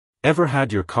Ever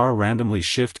had your car randomly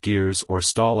shift gears or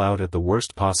stall out at the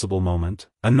worst possible moment?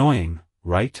 Annoying,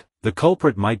 right? The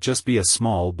culprit might just be a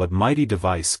small but mighty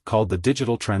device called the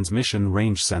digital transmission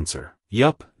range sensor.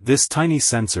 Yup, this tiny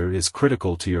sensor is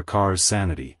critical to your car's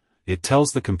sanity. It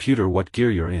tells the computer what gear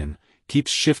you're in,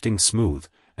 keeps shifting smooth,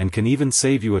 and can even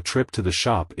save you a trip to the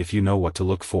shop if you know what to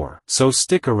look for. So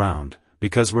stick around,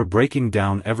 because we're breaking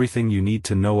down everything you need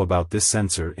to know about this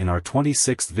sensor in our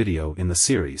 26th video in the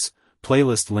series,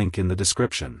 playlist link in the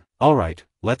description. Alright,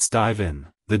 let's dive in.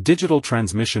 The digital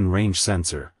transmission range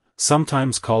sensor,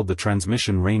 sometimes called the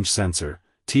transmission range sensor,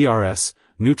 TRS,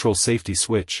 neutral safety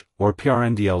switch, or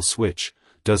PRNDL switch,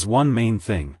 does one main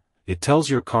thing. It tells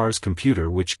your car's computer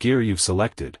which gear you've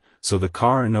selected, so the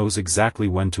car knows exactly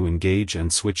when to engage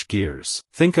and switch gears.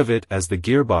 Think of it as the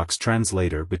gearbox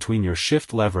translator between your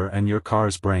shift lever and your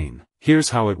car's brain. Here's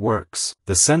how it works.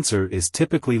 The sensor is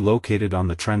typically located on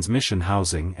the transmission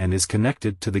housing and is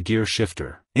connected to the gear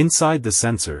shifter. Inside the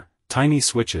sensor, tiny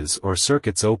switches or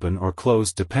circuits open or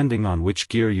close depending on which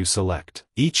gear you select.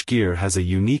 Each gear has a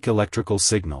unique electrical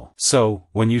signal. So,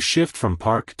 when you shift from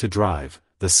park to drive,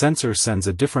 the sensor sends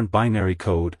a different binary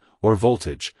code, or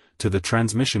voltage, to the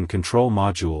Transmission Control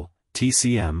Module,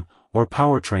 TCM, or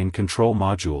Powertrain Control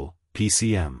Module,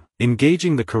 PCM.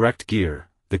 Engaging the correct gear,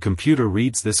 the computer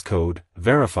reads this code,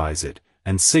 verifies it,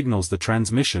 and signals the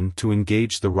transmission to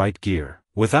engage the right gear.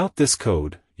 Without this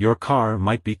code, your car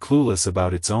might be clueless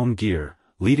about its own gear,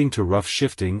 leading to rough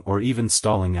shifting or even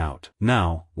stalling out.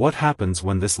 Now, what happens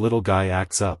when this little guy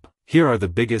acts up? Here are the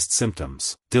biggest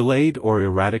symptoms. Delayed or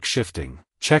erratic shifting.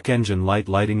 Check engine light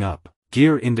lighting up.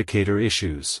 Gear indicator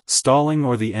issues. Stalling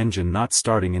or the engine not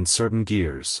starting in certain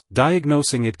gears.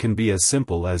 Diagnosing it can be as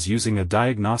simple as using a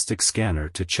diagnostic scanner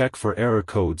to check for error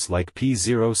codes like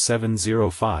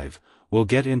P0705. We'll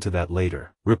get into that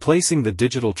later. Replacing the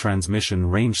digital transmission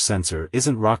range sensor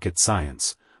isn't rocket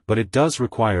science, but it does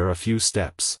require a few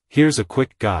steps. Here's a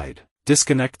quick guide.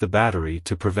 Disconnect the battery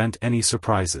to prevent any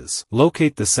surprises.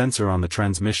 Locate the sensor on the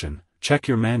transmission. Check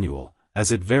your manual,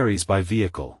 as it varies by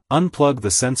vehicle. Unplug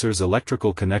the sensor's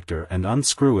electrical connector and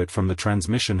unscrew it from the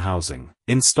transmission housing.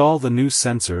 Install the new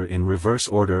sensor in reverse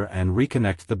order and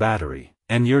reconnect the battery.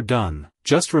 And you're done.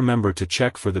 Just remember to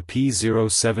check for the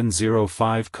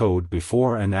P0705 code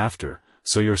before and after,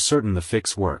 so you're certain the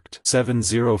fix worked.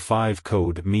 705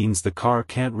 code means the car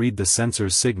can't read the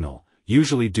sensor's signal,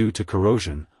 usually due to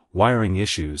corrosion, wiring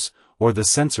issues, or the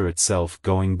sensor itself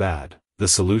going bad. The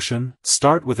solution?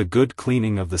 Start with a good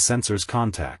cleaning of the sensor's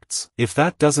contacts. If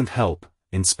that doesn't help,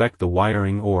 inspect the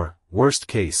wiring or, worst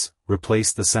case,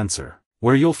 replace the sensor.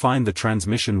 Where you'll find the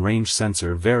transmission range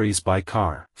sensor varies by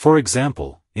car. For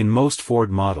example, in most Ford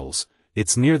models,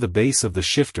 it's near the base of the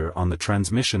shifter on the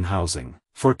transmission housing.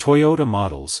 For Toyota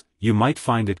models, you might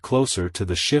find it closer to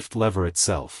the shift lever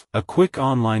itself. A quick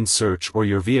online search or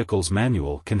your vehicle's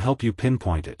manual can help you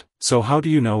pinpoint it. So how do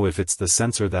you know if it's the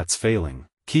sensor that's failing?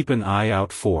 Keep an eye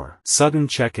out for sudden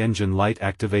check engine light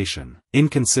activation,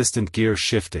 inconsistent gear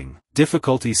shifting,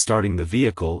 difficulty starting the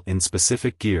vehicle in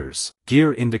specific gears,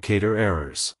 gear indicator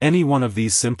errors. Any one of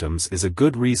these symptoms is a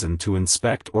good reason to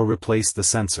inspect or replace the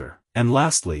sensor. And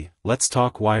lastly, let's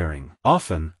talk wiring.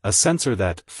 Often, a sensor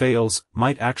that fails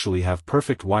might actually have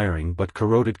perfect wiring but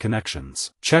corroded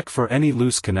connections. Check for any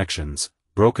loose connections,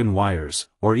 broken wires,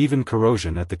 or even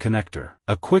corrosion at the connector.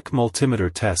 A quick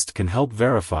multimeter test can help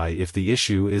verify if the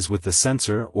issue is with the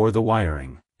sensor or the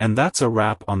wiring. And that's a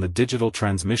wrap on the digital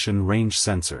transmission range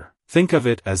sensor. Think of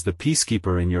it as the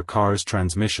peacekeeper in your car's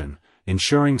transmission,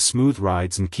 ensuring smooth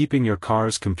rides and keeping your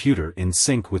car's computer in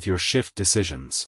sync with your shift decisions.